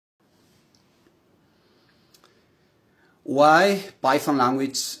why Python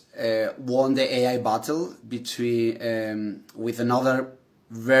language won the AI battle between with another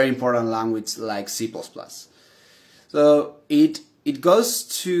very important language like C++. So it goes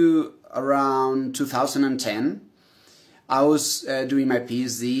to around 2010. I was doing my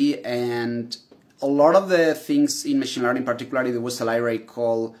PhD, and a lot of the things in machine learning, particularly there was a library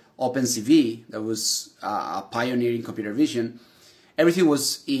called OpenCV that was a pioneer in computer vision. Everything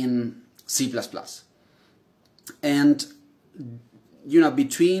was in C++. And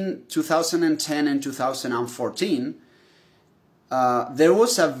between 2010 and 2014, there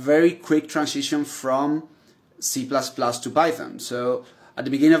was a very quick transition from C++ to Python. So at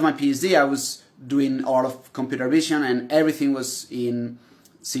the beginning of my PhD, I was doing a lot of computer vision, and everything was in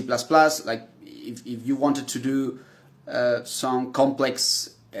C++. Like if you wanted to do some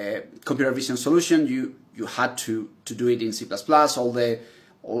complex computer vision solution, you had to do it in C++. A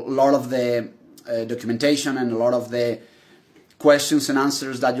lot of the documentation and a lot of the questions and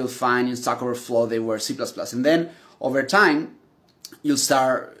answers that you'll find in Stack Overflow, they were C++. And then over time, you'll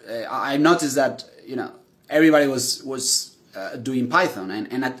start. I noticed that everybody was doing Python,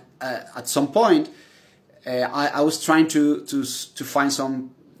 and at some point, I was trying to find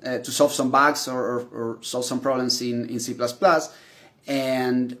some to solve some bugs or solve some problems in C++,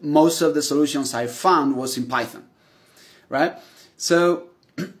 and most of the solutions I found was in Python, right? So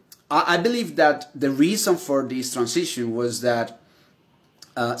I believe that the reason for this transition was that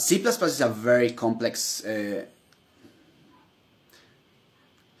C++ is a very complex.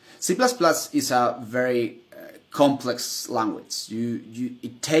 C++ is a very complex language.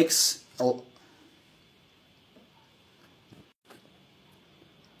 It takes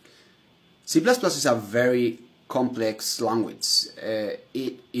C++ is a very complex language.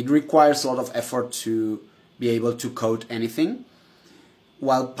 It requires a lot of effort to be able to code anything,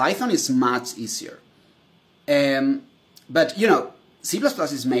 while Python is much easier. But C++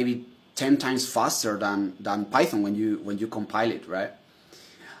 is maybe 10 times faster than Python when you compile it, right?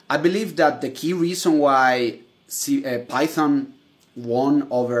 I believe that the key reason why Python won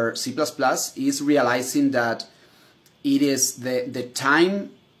over C++ is realizing that it is the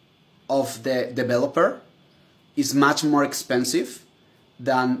time of the developer is much more expensive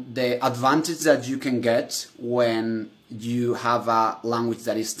than the advantage that you can get when you have a language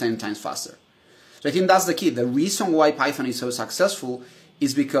that is 10 times faster. So I think that's the key. The reason why Python is so successful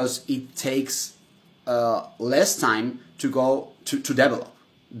is because it takes less time to develop.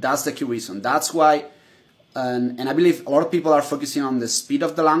 That's the key reason. That's why, and I believe a lot of people are focusing on the speed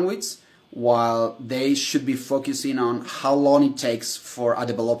of the language, while they should be focusing on how long it takes for a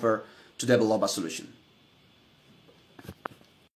developer to develop a solution.